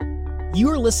You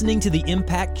are listening to the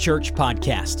Impact Church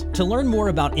podcast. To learn more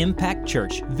about Impact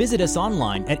Church, visit us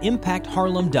online at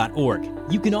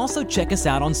impactharlem.org. You can also check us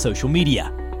out on social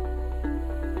media.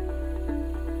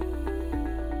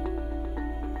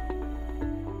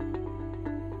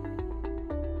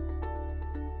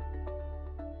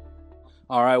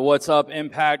 All right, what's up,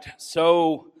 Impact?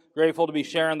 So grateful to be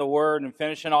sharing the word and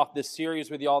finishing off this series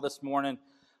with you all this morning.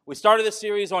 We started this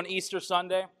series on Easter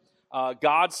Sunday.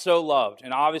 God so loved,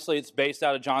 and obviously it's based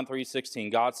out of John 3:16.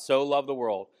 God so loved the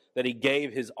world that he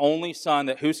gave his only Son,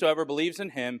 that whosoever believes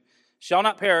in him shall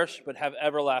not perish, but have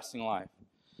everlasting life.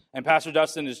 And Pastor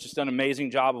Dustin has just done an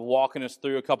amazing job of walking us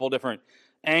through a couple different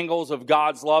angles of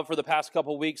God's love for the past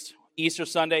couple weeks. Easter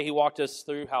Sunday, he walked us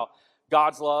through how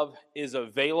God's love is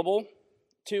available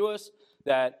to us,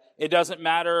 that it doesn't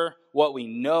matter what we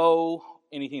know,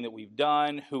 anything that we've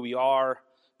done, who we are,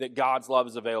 that God's love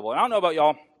is available. And I don't know about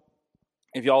y'all,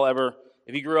 if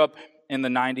you grew up in the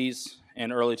 90s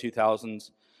and early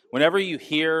 2000s, whenever you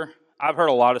hear, I've heard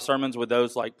a lot of sermons with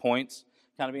those like points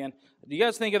kind of being. Do you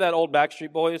guys think of that old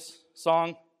Backstreet Boys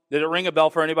song? Did it ring a bell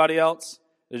for anybody else?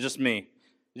 It's just me.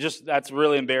 That's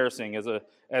really embarrassing as a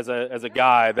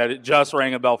guy that it just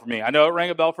rang a bell for me. I know it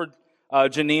rang a bell for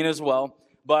Janine as well.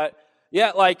 But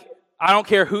yeah, like, I don't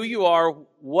care who you are,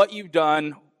 what you've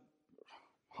done,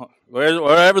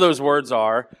 wherever those words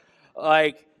are,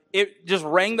 like, it just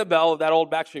rang the bell of that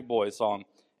old Backstreet Boys song.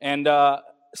 And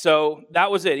so that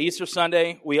was it. Easter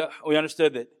Sunday, we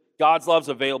understood that God's love's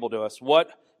available to us.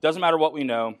 Doesn't matter what we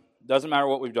know, doesn't matter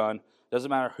what we've done, doesn't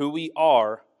matter who we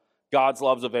are, God's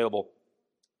love's available.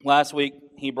 Last week,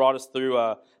 he brought us through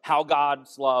how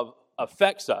God's love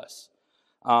affects us.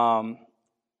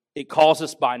 It calls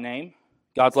us by name.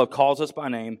 God's love calls us by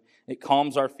name. It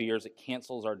calms our fears. It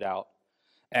cancels our doubt.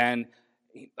 And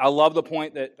I love the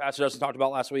point that Pastor Justin talked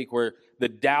about last week, where the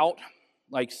doubt,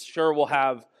 like, sure, we'll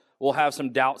have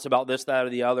some doubts about this, that, or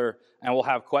the other, and we'll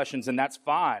have questions, and that's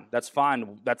fine. That's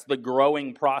fine. That's the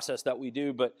growing process that we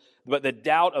do. But the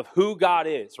doubt of who God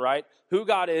is, right? Who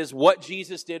God is, what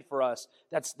Jesus did for us,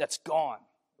 that's gone,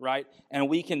 right? And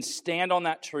we can stand on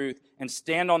that truth and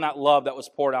stand on that love that was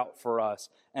poured out for us,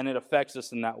 and it affects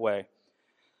us in that way.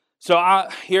 So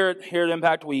here at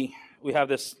Impact, we have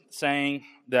this saying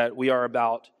that we are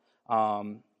about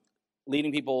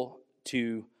leading people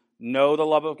to know the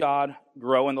love of God,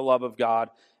 grow in the love of God,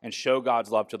 and show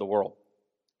God's love to the world.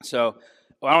 So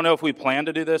I don't know if we plan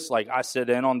to do this. Like, I sit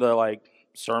in on the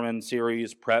sermon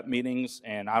series prep meetings,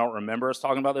 and I don't remember us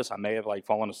talking about this. I may have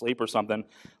fallen asleep or something,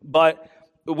 but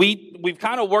we've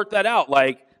kind of worked that out.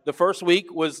 Like, the first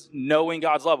week was knowing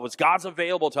God's love. Was God's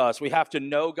available to us? We have to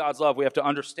know God's love. We have to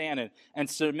understand it and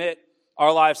submit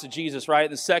our lives to Jesus, right?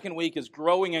 The second week is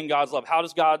growing in God's love. How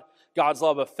does God's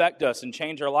love affect us and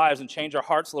change our lives and change our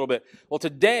hearts a little bit? Well,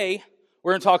 today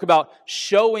we're going to talk about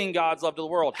showing God's love to the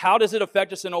world. How does it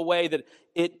affect us in a way that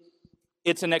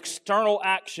it's an external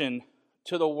action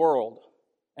to the world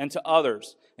and to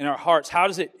others in our hearts? How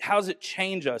does it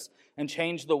change us and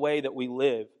change the way that we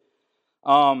live?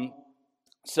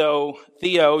 So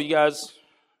Theo, you guys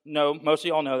know, most of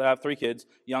y'all know that I have 3 kids.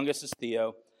 Youngest is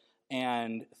Theo.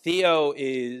 And Theo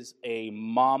is a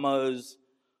mama's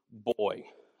boy.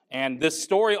 And this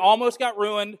story almost got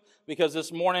ruined because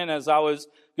this morning as I was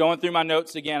going through my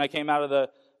notes again, I came out of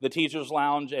the teacher's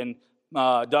lounge and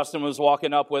Dustin was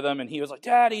walking up with him and he was like,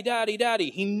 "Daddy, Daddy, Daddy."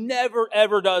 He never,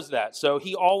 ever does that. So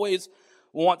he always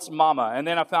wants mama. And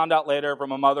then I found out later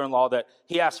from a mother-in-law that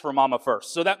he asked for mama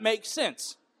first. So that makes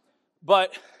sense.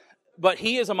 But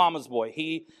he is a mama's boy.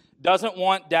 He doesn't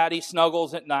want daddy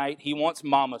snuggles at night. He wants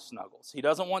mama snuggles. He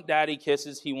doesn't want daddy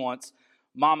kisses. He wants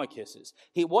mama kisses.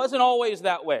 He wasn't always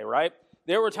that way, right?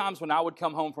 There were times when I would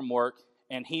come home from work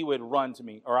and he would run to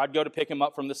me, or I'd go to pick him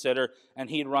up from the sitter and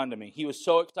he'd run to me. He was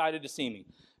so excited to see me.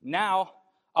 Now,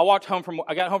 I got home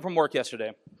from work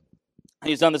yesterday.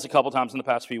 He's done this a couple times in the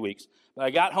past few weeks. But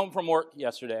I got home from work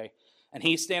yesterday and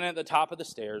he's standing at the top of the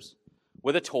stairs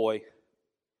with a toy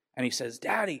and he says,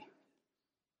 "Daddy."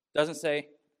 Doesn't say,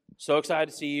 "So excited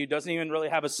to see you." Doesn't even really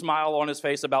have a smile on his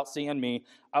face about seeing me.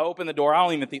 I open the door. I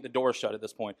don't even think the door's shut at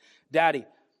this point. "Daddy,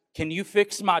 can you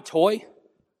fix my toy?"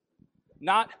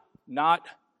 Not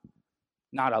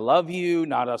I love you,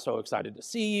 not I'm so excited to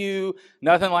see you,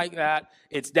 nothing like that.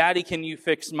 It's, "Daddy, can you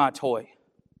fix my toy?"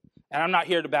 And I'm not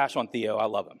here to bash on Theo. I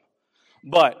love him.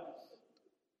 But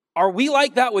are we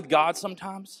like that with God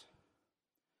sometimes?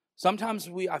 Sometimes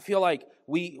I feel like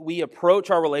we approach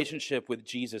our relationship with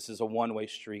Jesus as a one-way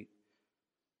street.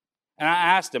 And I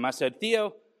asked him, I said,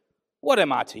 "Theo, what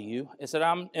am I to you?" I said,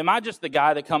 am I just the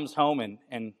guy that comes home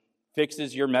and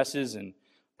fixes your messes and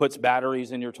puts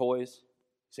batteries in your toys?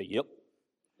 He said, "Yep."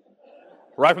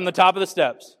 Right from the top of the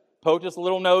steps. Poked his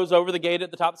little nose over the gate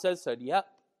at the top, said, yep,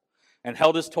 and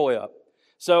held his toy up.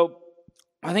 So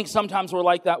I think sometimes we're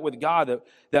like that with God,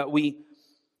 that we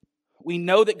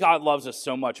know that God loves us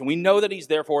so much, and we know that He's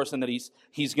there for us and that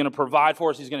He's going to provide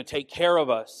for us, He's going to take care of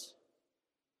us.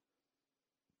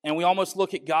 And we almost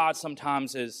look at God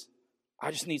sometimes as,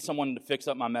 I just need someone to fix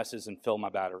up my messes and fill my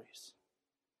batteries.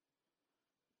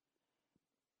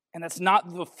 And that's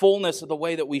not the fullness of the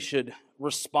way that we should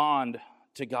respond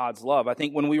to God's love. I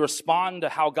think when we respond to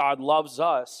how God loves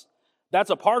us, that's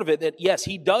a part of it, that yes,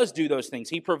 He does do those things.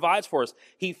 He provides for us.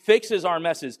 He fixes our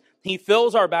messes. He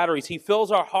fills our batteries. He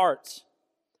fills our hearts.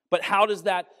 But how does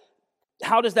that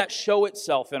show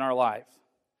itself in our life?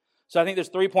 So I think there's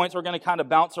 3 points. We're going to kind of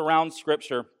bounce around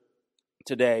Scripture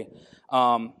today.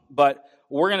 But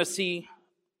we're going to see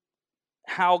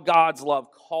how God's love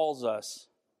calls us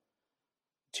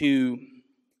to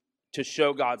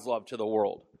show God's love to the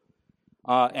world.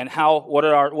 And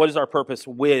what is our purpose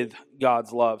with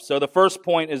God's love? So the first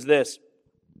point is this.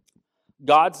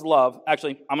 God's love,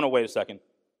 actually, I'm going to wait a second.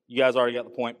 You guys already got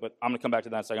the point, but I'm going to come back to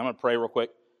that in a second. I'm going to pray real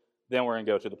quick, then we're going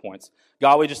to go to the points.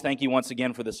 God, we just thank You once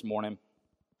again for this morning.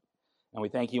 And we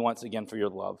thank You once again for Your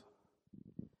love.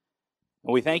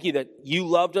 And we thank You that You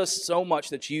loved us so much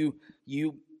that you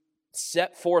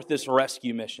set forth this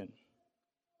rescue mission.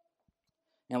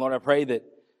 And Lord, I pray that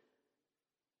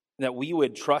we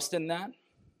would trust in that,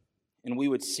 and we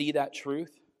would see that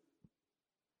truth,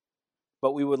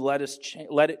 but we would let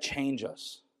it change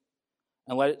us,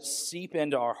 and let it seep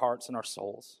into our hearts and our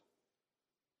souls,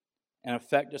 and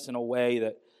affect us in a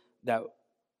way that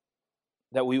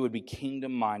we would be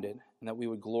kingdom-minded, and that we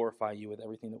would glorify You with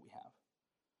everything that we have.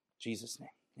 In Jesus' name,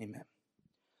 amen.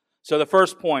 So the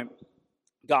first point,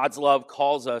 God's love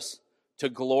calls us to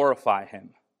glorify Him.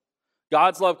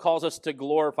 God's love calls us to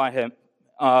glorify Him.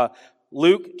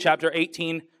 Luke chapter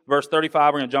 18, verse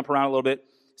 35, we're going to jump around a little bit.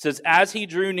 It says, as He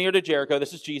drew near to Jericho,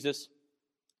 this is Jesus,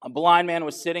 a blind man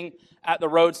was sitting at the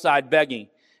roadside begging.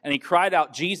 And he cried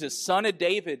out, Jesus, Son of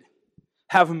David,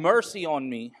 have mercy on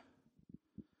me.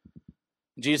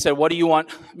 Jesus said, what do you want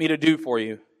me to do for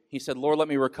you? He said, Lord, let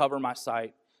me recover my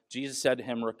sight. Jesus said to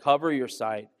him, recover your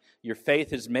sight. Your faith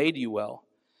has made you well.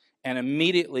 And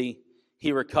immediately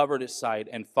he recovered his sight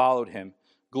and followed Him,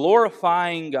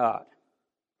 glorifying God.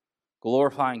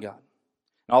 Glorifying God.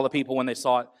 And all the people, when they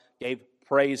saw it, gave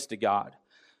praise to God.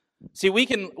 See, we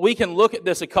can look at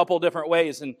this a couple different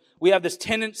ways, and we have this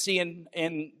tendency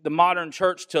in the modern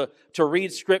church to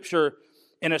read Scripture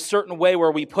in a certain way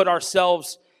where we put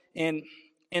ourselves in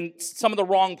some of the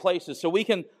wrong places. So we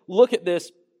can look at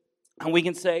this and we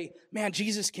can say, man,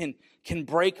 Jesus can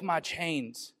break my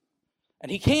chains.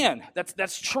 And He can.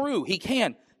 That's true. He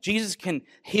can. Jesus can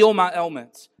heal my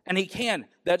ailments. And He can.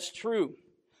 That's true.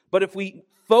 But if we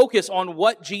focus on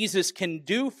what Jesus can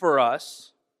do for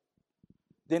us,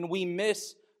 then we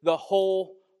miss the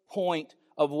whole point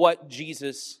of who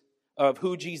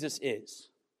Jesus is.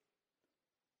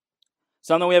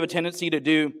 Something we have a tendency to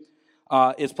do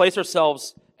is place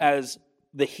ourselves as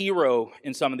the hero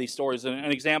in some of these stories. And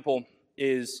an example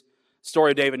is the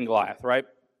story of David and Goliath, right?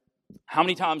 How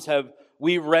many times have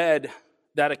we read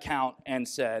that account and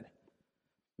said,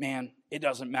 man, it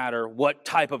doesn't matter what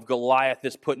type of Goliath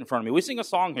is put in front of me. We sing a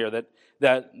song here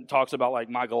that talks about like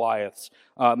my Goliaths,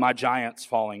 my giants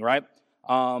falling, right?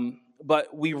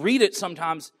 But we read it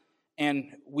sometimes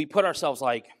and we put ourselves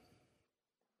like,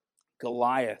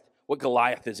 Goliath, what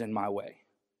Goliath is in my way?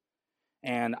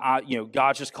 And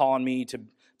God's just calling me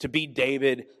to be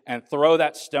David and throw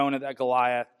that stone at that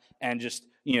Goliath and just,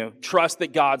 trust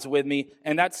that God's with me.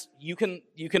 And that's, you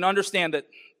can understand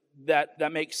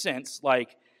that makes sense.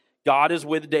 Like, God is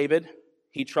with David.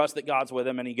 He trusts that God's with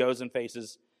him, and he goes and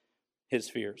faces his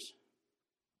fears.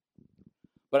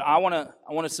 But I want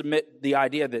to submit the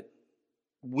idea that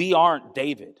we aren't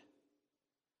David.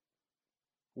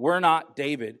 We're not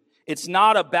David. It's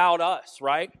not about us,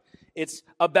 right? It's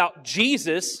about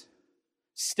Jesus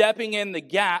stepping in the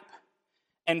gap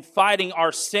and fighting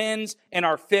our sins and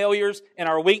our failures and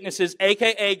our weaknesses,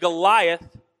 aka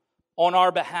Goliath, on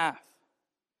our behalf.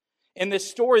 In this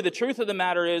story, the truth of the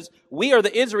matter is, we are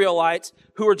the Israelites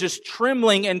who are just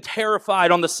trembling and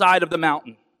terrified on the side of the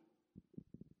mountain.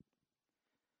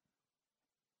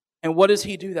 And what does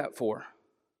He do that for?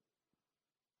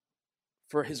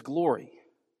 For His glory.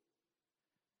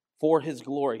 For His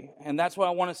glory. And that's what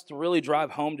I want us to really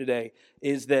drive home today,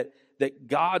 is that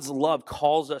God's love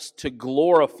calls us to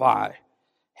glorify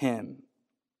Him.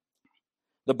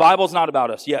 The Bible's not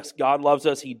about us. Yes, God loves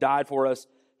us. He died for us.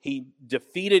 He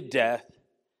defeated death.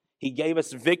 He gave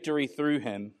us victory through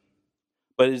Him.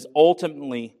 But it is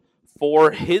ultimately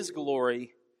for His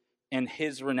glory and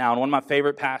His renown. One of my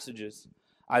favorite passages,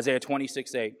 Isaiah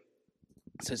 26:8.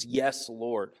 It says, yes,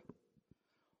 Lord,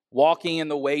 walking in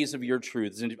the ways of your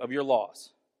truths and of your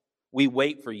laws, we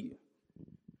wait for you.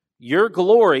 Your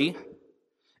glory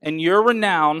and your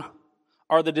renown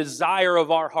are the desire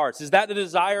of our hearts. Is that the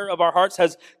desire of our hearts?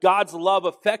 Has God's love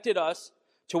affected us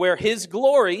to where His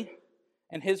glory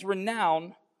and His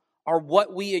renown are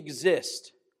what we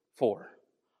exist for,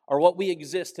 or what we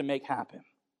exist to make happen?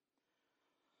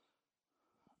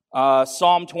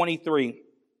 Psalm 23.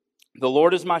 The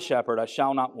Lord is my shepherd, I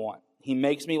shall not want. He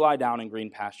makes me lie down in green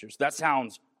pastures. That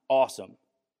sounds awesome.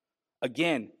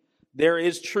 Again, there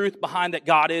is truth behind that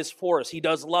God is for us. He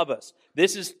does love us.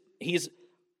 He's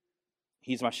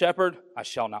my shepherd, I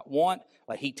shall not want.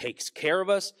 Like, He takes care of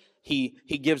us. He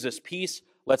gives us peace,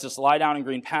 lets us lie down in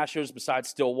green pastures beside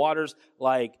still waters.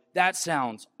 Like, that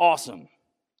sounds awesome.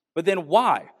 But then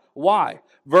why? Why?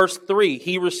 Verse 3,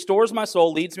 He restores my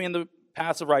soul, leads me in the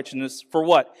paths of righteousness. For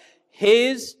what?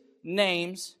 His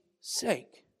name's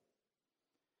sake.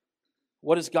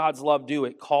 What does God's love do?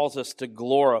 It calls us to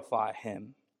glorify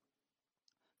Him.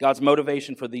 God's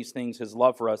motivation for these things, His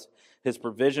love for us, His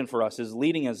provision for us, His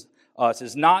leading us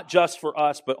is not just for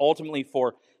us, but ultimately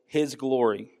for His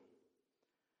glory.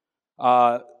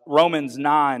 Romans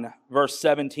 9, verse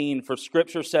 17, for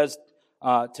Scripture says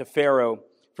to Pharaoh,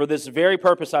 for this very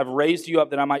purpose I've raised you up,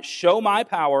 that I might show my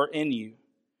power in you,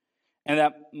 and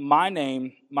that my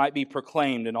name might be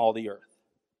proclaimed in all the earth.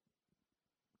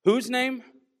 Whose name?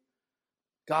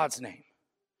 God's name.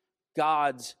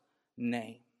 God's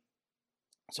name.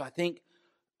 So I think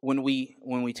when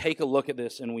we take a look at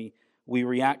this and we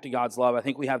react to God's love, I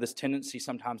think we have this tendency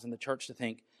sometimes in the church to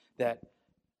think that,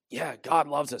 yeah, God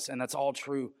loves us, and that's all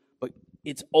true, but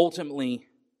it's ultimately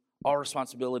our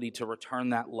responsibility to return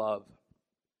that love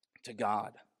to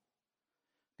God,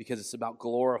 because it's about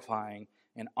glorifying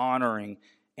and honoring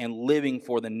and living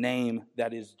for the name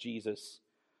that is Jesus.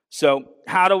 So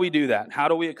how do we do that? How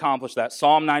do we accomplish that?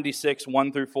 Psalm 96,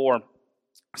 1 through 4.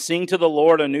 Sing to the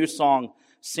Lord a new song.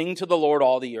 Sing to the Lord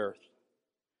all the earth.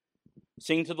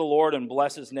 Sing to the Lord and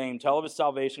bless His name. Tell of His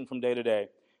salvation from day to day.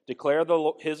 Declare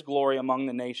His glory among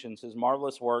the nations, His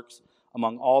marvelous works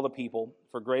among all the people.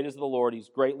 For great is the Lord, He's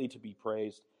greatly to be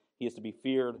praised. He is to be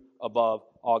feared above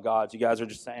all gods. You guys are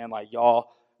just saying, like, y'all,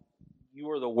 you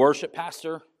are the worship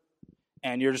pastor,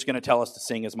 and you're just going to tell us to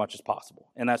sing as much as possible.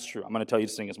 And that's true. I'm going to tell you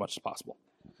to sing as much as possible.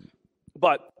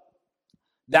 But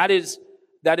that is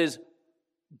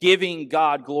giving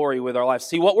God glory with our lives.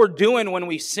 See, what we're doing when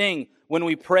we sing, when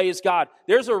we praise God,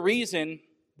 there's a reason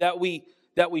that we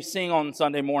sing on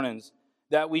Sunday mornings,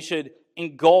 that we should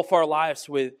engulf our lives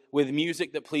with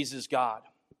music that pleases God.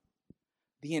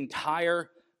 The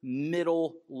entire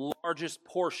middle, largest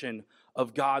portion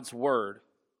of God's Word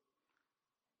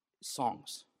is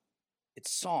songs.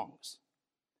 It's songs.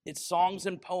 It's songs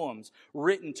and poems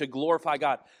written to glorify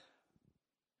God.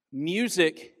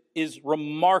 Music is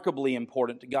remarkably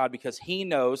important to God because He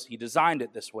knows, He designed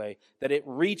it this way, that it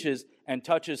reaches and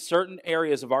touches certain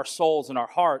areas of our souls and our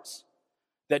hearts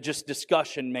that just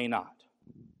discussion may not.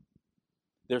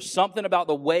 There's something about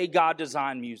the way God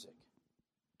designed music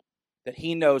that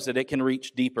He knows that it can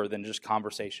reach deeper than just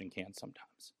conversation can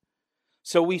sometimes.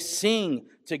 So we sing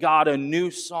to God a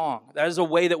new song. That is a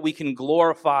way that we can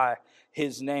glorify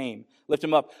His name. Lift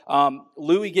Him up.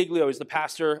 Louis Giglio is the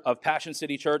pastor of Passion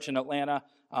City Church in Atlanta.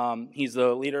 He's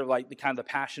the leader of the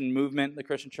Passion movement, the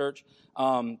Christian church.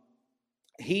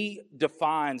 He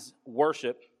defines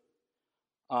worship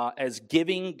as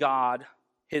giving God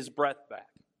His breath back,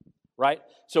 right?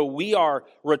 So we are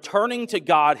returning to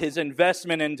God His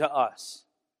investment into us.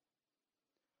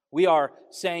 We are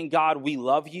saying, God, we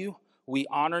love you. We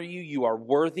honor you. You are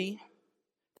worthy.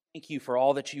 Thank you for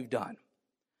all that you've done.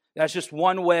 That's just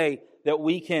one way that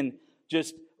we can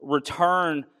just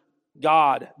return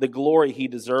God the glory He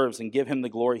deserves and give Him the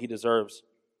glory He deserves.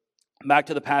 Back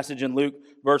to the passage in Luke,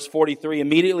 verse 43.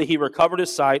 Immediately He recovered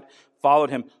His sight, followed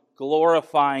Him,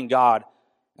 glorifying God.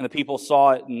 And the people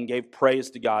saw it and gave praise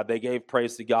to God. They gave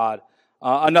praise to God.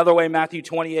 Another way, Matthew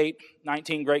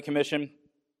 28:19, Great Commission.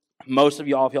 Most of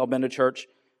y'all, if y'all been to church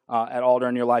at all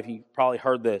during your life, you probably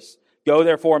heard this. Go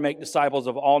therefore and make disciples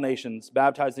of all nations,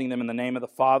 baptizing them in the name of the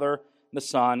Father, the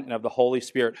Son, and of the Holy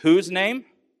Spirit. Whose name?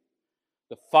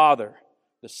 The Father,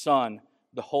 the Son,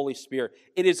 the Holy Spirit.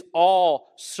 It is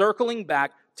all circling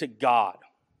back to God.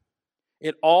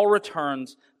 It all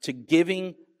returns to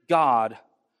giving God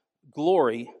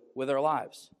glory with our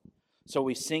lives. So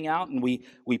we sing out and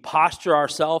we posture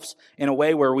ourselves in a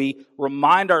way where we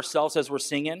remind ourselves as we're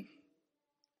singing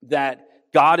that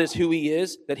God is who He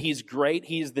is, that He's great,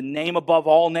 He is the name above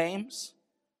all names,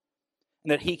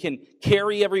 and that He can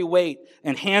carry every weight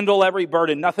and handle every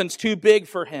burden. Nothing's too big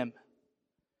for Him.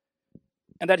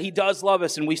 And that He does love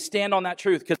us, and we stand on that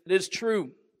truth because it is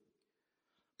true.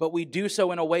 But we do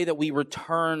so in a way that we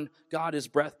return God His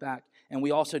breath back. And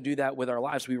we also do that with our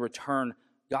lives. We return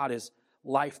God His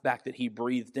life back that He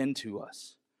breathed into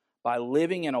us by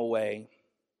living in a way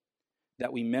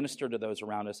that we minister to those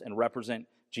around us and represent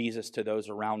Jesus to those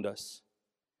around us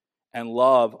and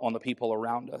love on the people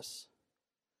around us.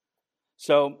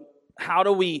 So how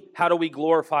do we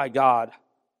glorify God?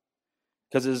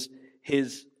 Because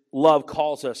His love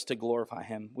calls us to glorify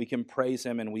Him. We can praise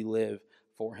Him and we live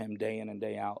for Him day in and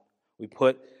day out. We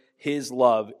put His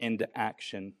love into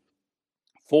action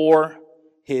for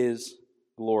His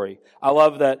glory. I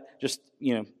love that, just,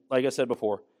 like I said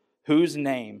before, whose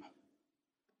name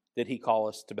did He call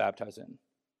us to baptize in?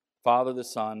 Father, the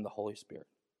Son, the Holy Spirit.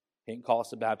 He didn't call us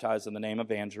to baptize in the name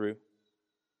of Andrew.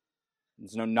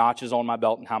 There's no notches on my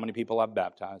belt in how many people I've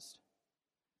baptized.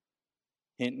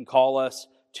 He didn't call us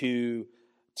to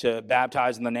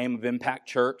baptize in the name of Impact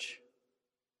Church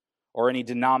or any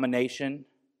denomination.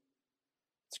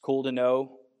 It's cool to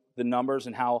know the numbers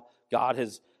and how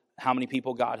many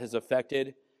people God has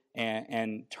affected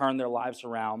and turned their lives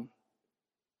around.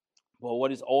 Well,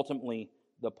 what is ultimately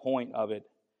the point of it?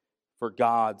 For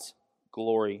God's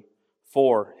glory,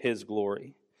 for His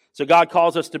glory. So God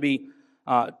calls us to be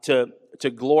to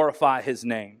glorify His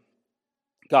name.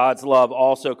 God's love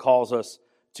also calls us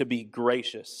to be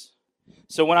gracious.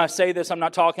 So when I say this, I'm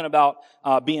not talking about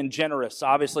being generous.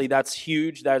 Obviously, that's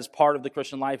huge. That is part of the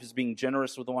Christian life, is being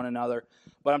generous with one another.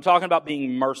 But I'm talking about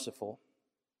being merciful.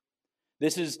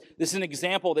 This is an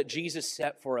example that Jesus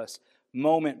set for us,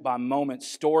 moment by moment,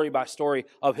 story by story,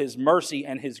 of His mercy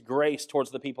and His grace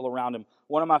towards the people around Him.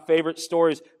 One of my favorite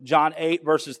stories, John 8,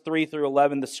 verses 3 through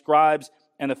 11, the scribes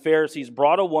and the Pharisees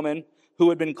brought a woman who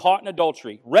had been caught in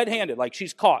adultery, red-handed, like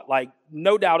she's caught, like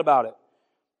no doubt about it.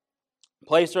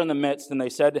 Placed her in the midst, and they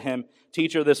said to Him,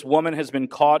 "Teacher, this woman has been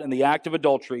caught in the act of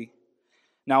adultery.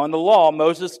 Now in the law,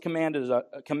 Moses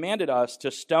commanded us to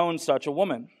stone such a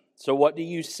woman. So what do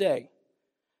you say?"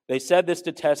 They said this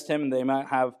to test Him, and they might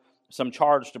have some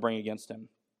charge to bring against Him.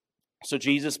 So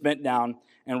Jesus bent down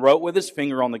and wrote with His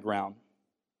finger on the ground.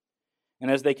 And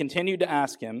as they continued to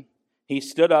ask Him, He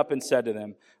stood up and said to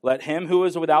them, "Let him who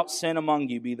is without sin among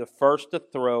you be the first to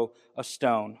throw a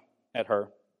stone at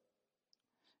her."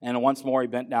 And once more He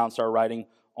bent down and started writing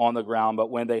on the ground.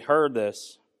 But when they heard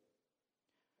this,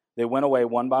 they went away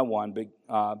one by one,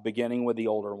 beginning with the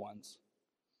older ones.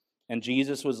 And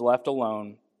Jesus was left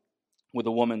alone with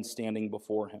a woman standing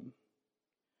before Him.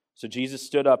 So Jesus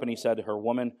stood up and He said to her,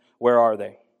 "Woman, where are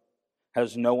they?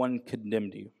 Has no one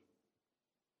condemned you?"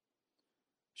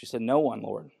 She said, "No one,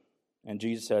 Lord." And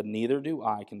Jesus said, "Neither do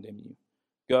I condemn you.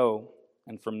 Go,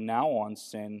 and from now on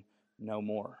sin no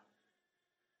more."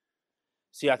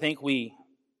 See, I think we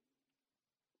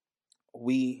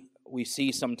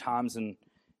see sometimes in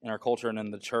our culture and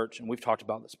in the church, and we've talked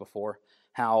about this before,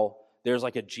 how there's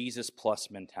like a Jesus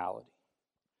plus mentality.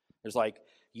 There's like,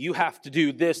 you have to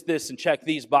do this, and check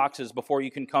these boxes before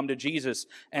you can come to Jesus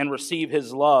and receive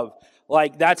His love.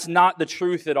 Like, that's not the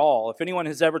truth at all. If anyone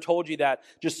has ever told you that,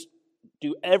 just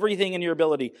do everything in your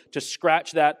ability to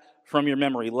scratch that from your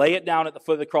memory. Lay it down at the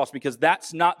foot of the cross, because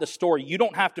that's not the story. You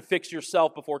don't have to fix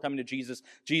yourself before coming to Jesus.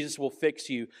 Jesus will fix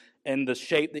you in the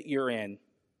shape that you're in.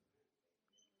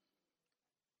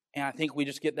 And I think we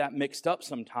just get that mixed up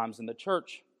sometimes in the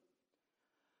church.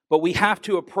 But we have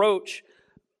to approach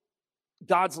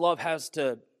God's love has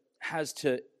to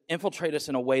infiltrate us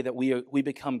in a way that we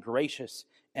become gracious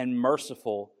and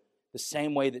merciful the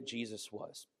same way that Jesus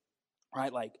was.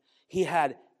 Right? Like, He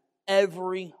had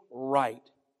every right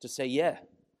to say, yeah,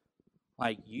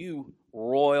 like, you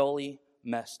royally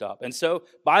messed up. And so,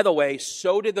 by the way,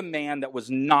 so did the man that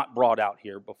was not brought out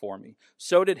here before me.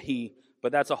 So did he,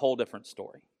 but that's a whole different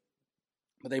story.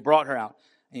 But they brought her out,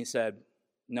 and He said,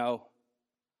 "No,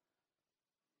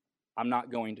 I'm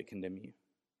not going to condemn you."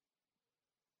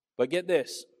 But get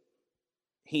this.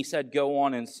 He said, "Go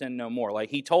on and sin no more."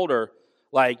 Like, He told her,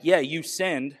 like, yeah, you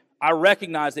sinned. I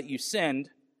recognize that you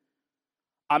sinned.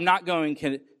 I'm not going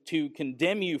to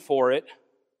condemn you for it,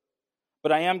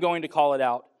 but I am going to call it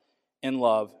out in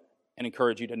love and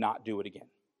encourage you to not do it again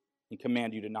and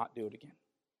command you to not do it again.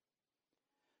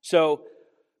 So,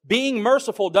 being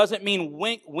merciful doesn't mean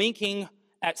winking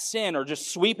at sin or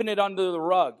just sweeping it under the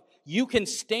rug. You can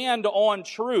stand on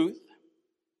truth,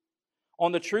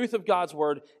 on the truth of God's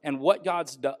word and what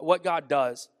God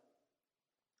does,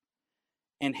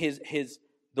 and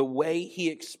the way He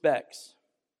expects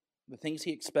the things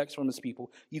he expects from his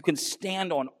people. You can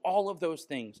stand on all of those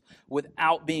things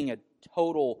without being a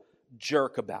total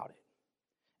jerk about it.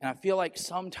 And I feel like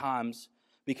sometimes,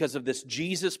 because of this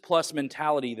Jesus plus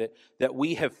mentality that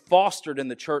we have fostered in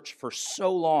the church for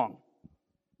so long,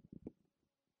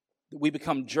 that we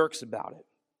become jerks about it.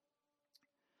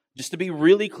 Just to be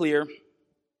really clear,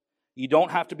 you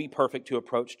don't have to be perfect to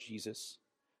approach Jesus.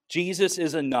 Jesus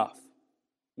is enough.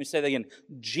 Let me say that again.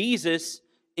 Jesus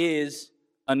is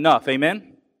enough.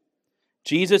 Amen?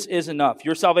 Jesus is enough.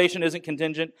 Your salvation isn't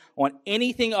contingent on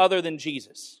anything other than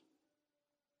Jesus.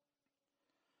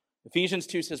 Ephesians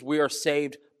 2 says we are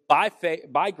saved by faith,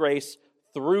 by grace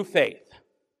through faith.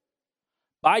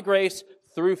 By grace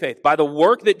through faith. By the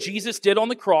work that Jesus did on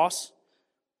the cross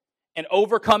and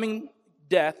overcoming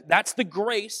death, that's the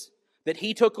grace that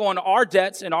he took on our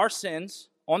debts and our sins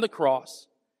on the cross,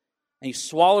 and he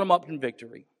swallowed them up in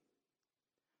victory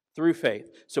through faith.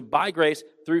 So by grace,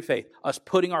 through faith, us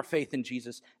putting our faith in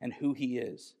Jesus and who he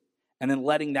is, and then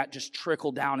letting that just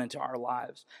trickle down into our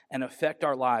lives and affect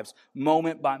our lives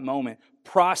moment by moment,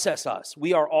 process us.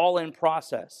 We are all in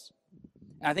process.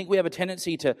 And I think we have a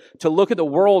tendency to look at the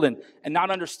world and not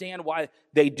understand why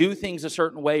they do things a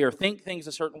certain way or think things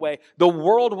a certain way. The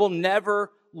world will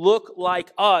never look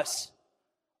like us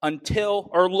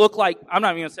look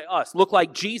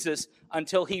like Jesus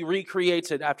until he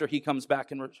recreates it after he comes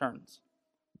back and returns.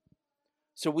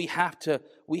 So we have to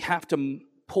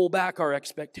pull back our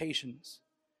expectations,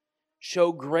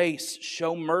 show grace,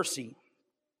 show mercy,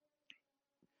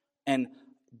 and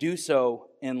do so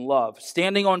in love.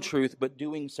 Standing on truth, but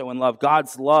doing so in love.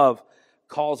 God's love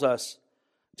calls us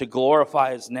to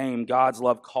glorify his name. God's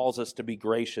love calls us to be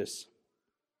gracious.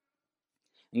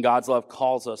 And God's love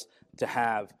calls us to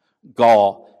have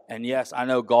gall. And yes, I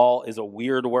know gall is a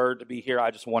weird word to be here.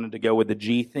 I just wanted to go with the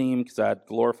G theme because I had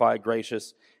glorify,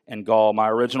 gracious, and gall. My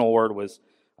original word was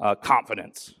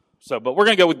confidence. But we're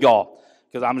going to go with gall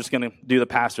because I'm just going to do the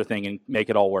pastor thing and make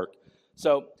it all work.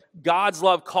 So God's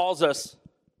love calls us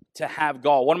to have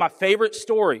gall. One of my favorite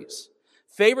stories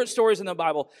in the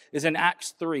Bible is in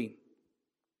Acts 3.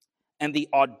 And the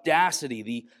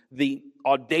audacity, the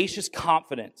audacious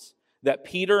confidence that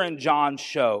Peter and John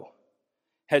show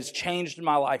has changed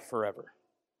my life forever.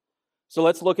 So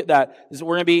let's look at that.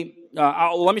 We're going to be,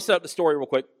 let me set up the story real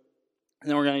quick, and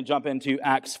then we're going to jump into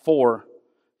Acts 4,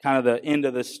 kind of the end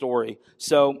of this story.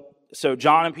 So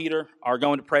John and Peter are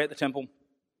going to pray at the temple.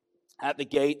 At the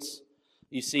gates,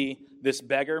 you see this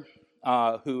beggar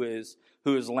who is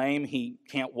lame. He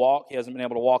can't walk. He hasn't been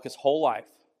able to walk his whole life.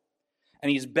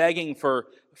 And he's begging for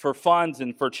funds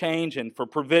and for change and for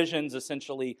provisions,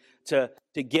 essentially, to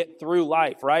get through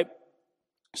life, right?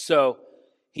 So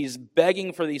he's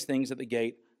begging for these things at the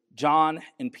gate. John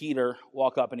and Peter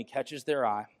walk up and he catches their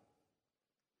eye.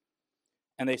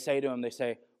 And they say to him,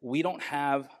 we don't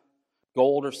have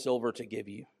gold or silver to give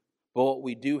you, but what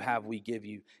we do have, we give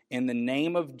you. In the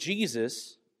name of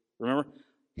Jesus, remember,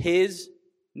 his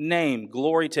name,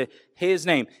 glory to his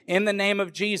name. In the name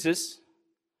of Jesus,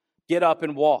 get up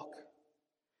and walk.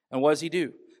 And what does he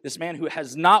do? This man who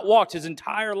has not walked his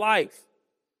entire life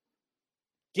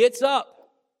gets up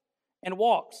and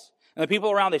walks. And the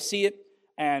people around, they see it.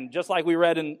 And just like we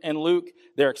read in Luke,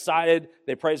 they're excited.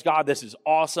 They praise God. This is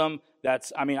awesome. I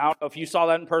don't know if you saw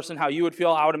that in person, how you would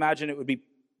feel. I would imagine it would be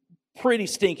pretty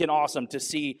stinking awesome to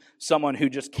see someone who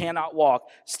just cannot walk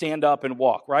stand up and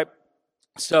walk, right?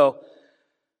 So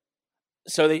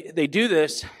they do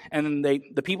this, and then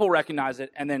the people recognize it,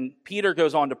 and then Peter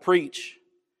goes on to preach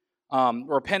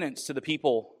repentance to the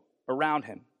people around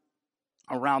him,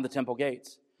 around the temple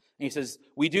gates. And he says,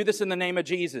 we do this in the name of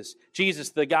Jesus. Jesus,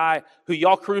 the guy who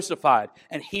y'all crucified,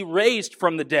 and he raised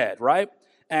from the dead, right?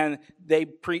 And they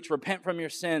preach, repent from your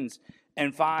sins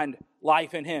and find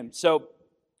life in him. So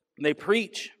they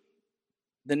preach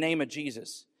the name of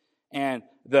Jesus. And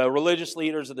the religious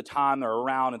leaders of the time are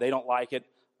around, and they don't like it.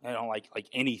 They don't like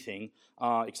anything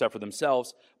except for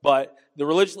themselves. But the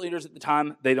religious leaders at the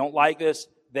time, they don't like this.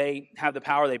 They have the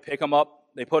power. They pick them up.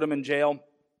 They put them in jail.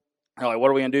 They're like, what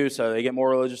are we going to do? So they get more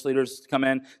religious leaders to come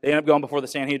in. They end up going before the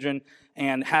Sanhedrin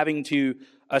and having to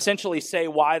essentially say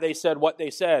why they said what they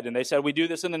said. And they said, we do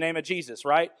this in the name of Jesus,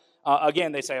 right?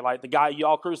 Again, they say, like, the guy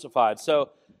y'all crucified. So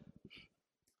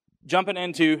jumping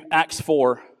into Acts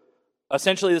 4,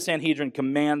 essentially the Sanhedrin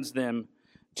commands them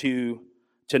to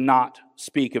not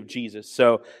speak of Jesus.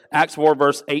 So Acts 4,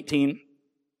 verse 18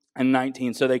 and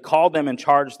 19. So they called them and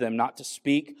charged them not to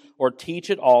speak or teach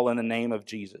at all in the name of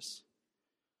Jesus.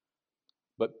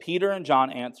 But Peter and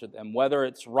John answered them, whether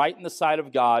it's right in the sight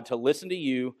of God to listen to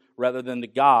you rather than to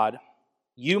God,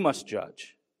 you must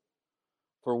judge.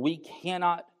 For we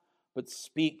cannot but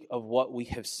speak of what we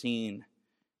have seen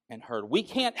and heard. We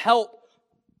can't help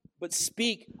but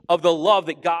speak of the love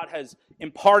that God has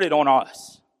imparted on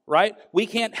us, right? We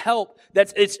can't help.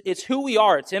 It's who we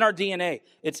are. It's in our DNA.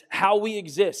 It's how we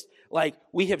exist. Like,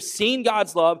 we have seen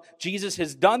God's love. Jesus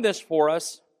has done this for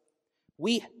us.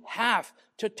 We have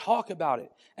to talk about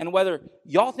it. And whether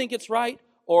y'all think it's right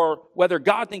or whether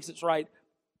God thinks it's right,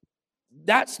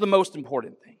 that's the most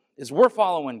important thing, is we're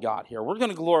following God here. We're going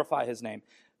to glorify His name.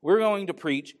 We're going to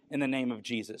preach in the name of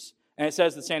Jesus. And it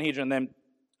says the Sanhedrin then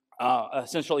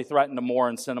essentially threatened them more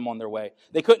and sent them on their way.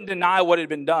 They couldn't deny what had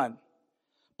been done.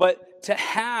 But to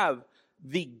have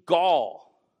the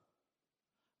gall,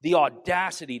 the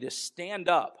audacity to stand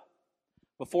up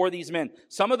before these men,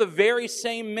 some of the very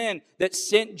same men that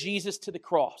sent Jesus to the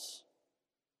cross,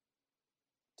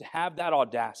 to have that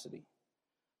audacity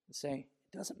to say,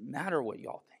 it doesn't matter what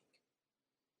y'all think.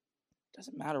 It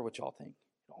doesn't matter what y'all think.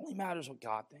 It only matters what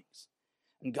God thinks.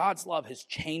 And God's love has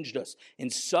changed us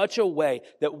in such a way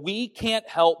that we can't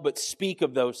help but speak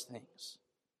of those things.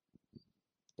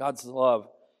 God's love,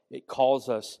 it calls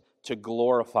us to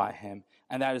glorify Him.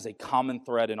 And that is a common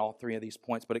thread in all three of these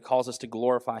points. But it calls us to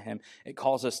glorify Him. It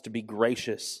calls us to be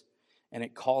gracious. And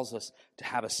it calls us to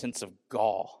have a sense of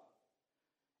gall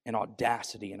and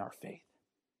audacity in our faith.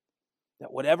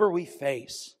 That whatever we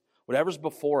face, whatever's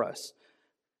before us,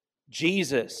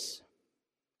 Jesus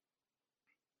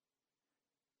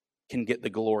can get the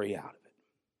glory out of it.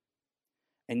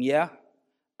 And yeah,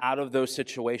 out of those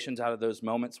situations, out of those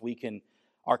moments,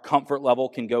 our comfort level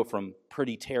can go from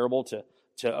pretty terrible to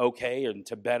okay and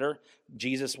to better.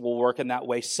 Jesus will work in that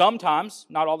way sometimes,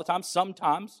 not all the time,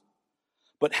 sometimes.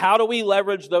 But how do we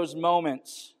leverage those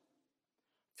moments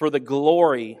for the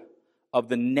glory of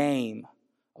the name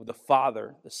of the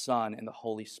Father, the Son, and the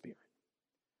Holy Spirit?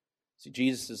 See,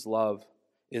 Jesus' love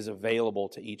is available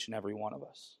to each and every one of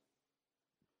us.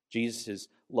 Jesus'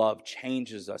 love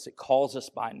changes us. It calls us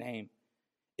by name.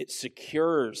 It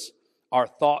secures our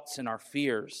thoughts and our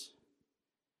fears.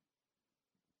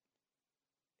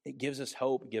 It gives us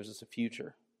hope. It gives us a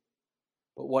future.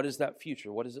 But what is that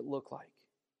future? What does it look like?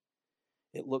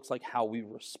 It looks like how we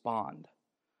respond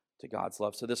to God's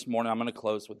love. So this morning, I'm going to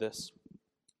close with this.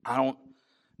 I don't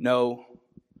know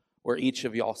where each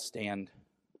of y'all stand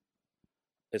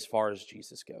as far as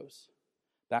Jesus goes.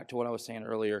 Back to what I was saying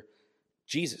earlier.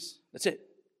 Jesus, that's it.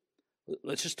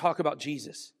 Let's just talk about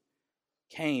Jesus.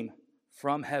 Came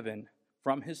from heaven,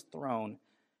 from His throne,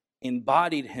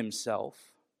 embodied Himself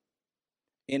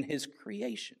in His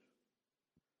creation.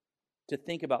 To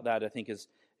think about that, I think,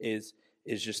 is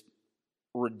just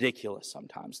ridiculous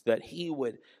sometimes. That He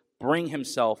would bring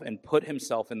Himself and put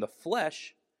Himself in the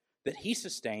flesh that He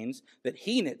sustains, that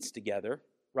He knits together,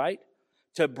 right?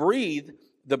 To breathe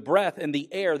the breath and the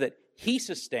air that He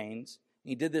sustains.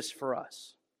 He did this for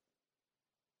us.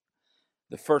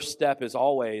 The first step is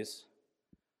always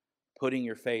putting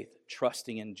your faith,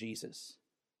 trusting in Jesus.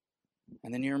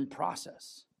 And then you're in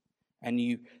process. And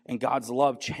God's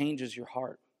love changes your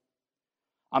heart.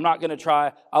 I'm not going to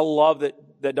try. I love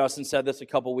that Dustin said this a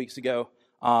couple weeks ago.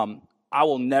 I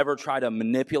will never try to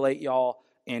manipulate y'all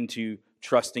into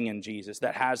trusting in Jesus.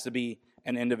 That has to be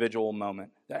an individual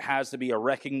moment. That has to be a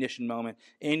recognition moment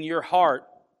in your heart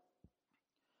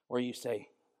where you say,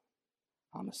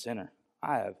 I'm a sinner.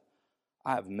 I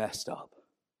have messed up.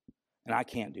 And I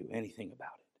can't do anything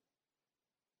about it.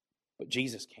 But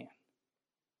Jesus can.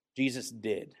 Jesus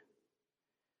did.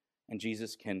 And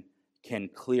Jesus can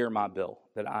clear my bill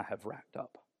that I have racked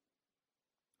up.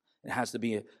 It has to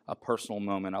be a personal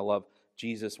moment. I love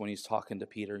Jesus when He's talking to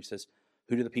Peter. He says,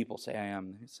 who do the people say I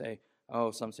am? They say,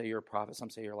 oh, some say you're a prophet, some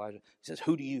say you're Elijah. He says,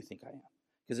 who do you think I am?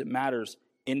 Because it matters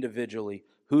individually.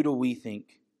 Who do we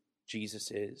think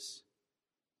Jesus is?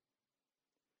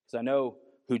 Because I know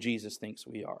who Jesus thinks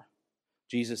we are.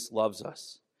 Jesus loves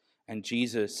us. And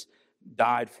Jesus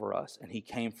died for us. And He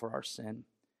came for our sin.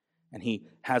 And He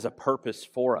has a purpose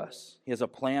for us. He has a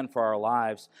plan for our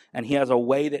lives. And He has a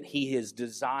way that He has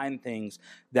designed things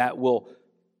that will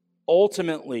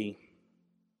ultimately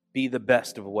be the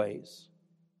best of ways.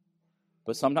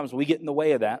 But sometimes we get in the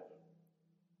way of that.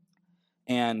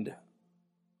 And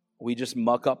we just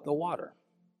muck up the water.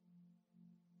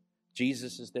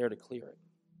 Jesus is there to clear it.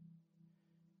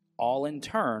 All in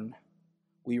turn,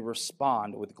 we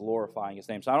respond with glorifying His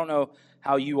name. So I don't know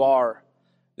how you are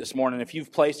this morning. If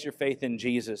you've placed your faith in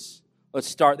Jesus, let's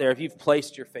start there. If you've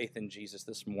placed your faith in Jesus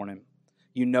this morning,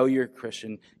 you know you're a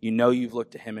Christian. You know you've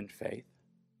looked to Him in faith.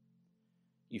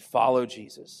 You follow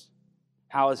Jesus.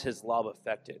 How has His love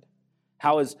affected?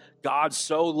 How has God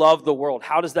so loved the world?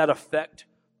 How does that affect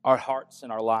our hearts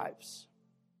and our lives?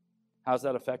 How does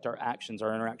that affect our actions,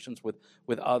 our interactions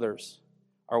with others?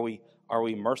 Are we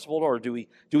merciful, or do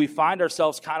we find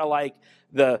ourselves kind of like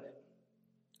you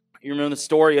remember the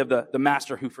story of the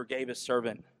master who forgave his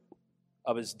servant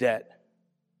of his debt?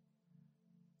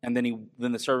 And then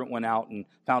the servant went out and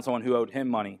found someone who owed him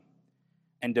money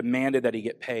and demanded that he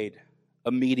get paid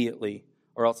immediately,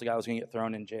 or else the guy was going to get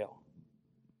thrown in jail.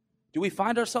 Do we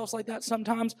find ourselves like that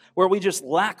sometimes, where we just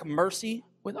lack mercy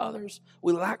with others?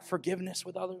 We lack forgiveness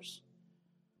with others?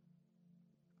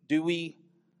 Do we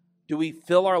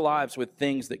fill our lives with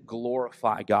things that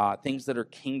glorify God, things that are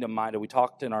kingdom-minded? We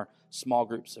talked in our small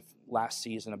groups of last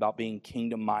season about being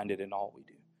kingdom-minded in all we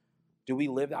do. Do we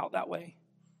live out that way?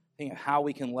 Think of how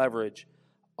we can leverage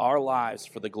our lives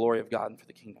for the glory of God and for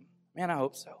the kingdom. Man, I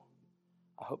hope so.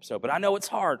 I hope so. But I know it's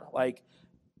hard.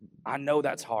 I know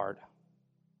that's hard.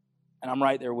 And I'm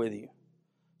right there with you.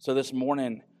 So this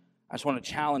morning, I just want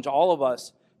to challenge all of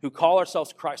us who call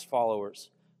ourselves Christ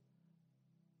followers.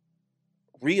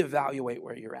 Reevaluate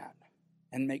where you're at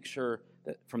and make sure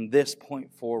that from this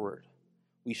point forward,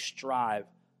 we strive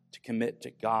to commit to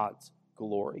God's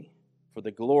glory, for the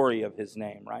glory of His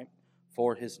name, right?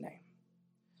 For His name.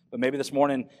 But maybe this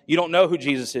morning, you don't know who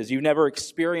Jesus is. You've never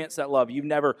experienced that love. You've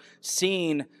never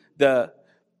seen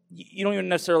you don't even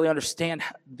necessarily understand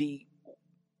the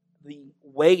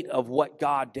weight of what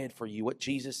God did for you, what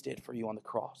Jesus did for you on the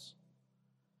cross.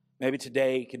 Maybe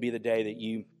today could be the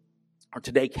day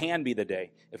today can be the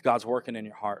day, if God's working in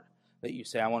your heart, that you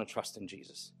say, I want to trust in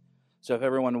Jesus. So if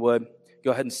everyone would,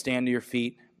 go ahead and stand to your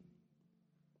feet.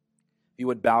 If you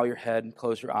would bow your head and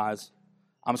close your eyes.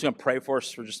 I'm just going to pray for us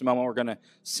for just a moment. We're going to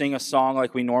sing a song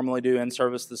like we normally do in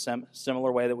service the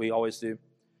similar way that we always do.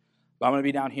 But I'm going to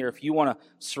be down here. If you want to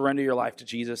surrender your life to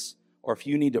Jesus, or if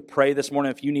you need to pray this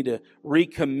morning, if you need to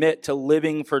recommit to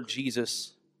living for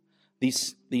Jesus,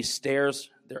 these stairs,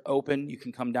 they're open. You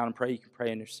can come down and pray. You can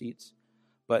pray in your seats.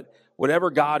 But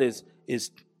whatever God is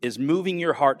moving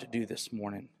your heart to do this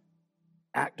morning,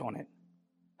 act on it.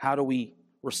 How do we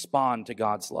respond to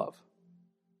God's love?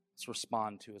 Let's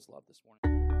respond to His love this morning.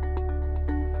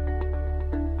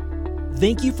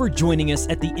 Thank you for joining us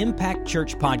at the Impact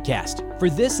Church Podcast. For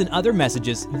this and other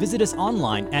messages, visit us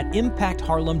online at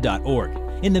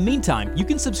impactharlem.org. In the meantime, you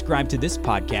can subscribe to this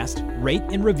podcast, rate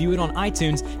and review it on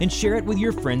iTunes, and share it with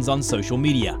your friends on social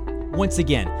media. Once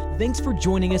again, thanks for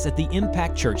joining us at the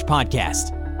Impact Church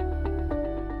Podcast.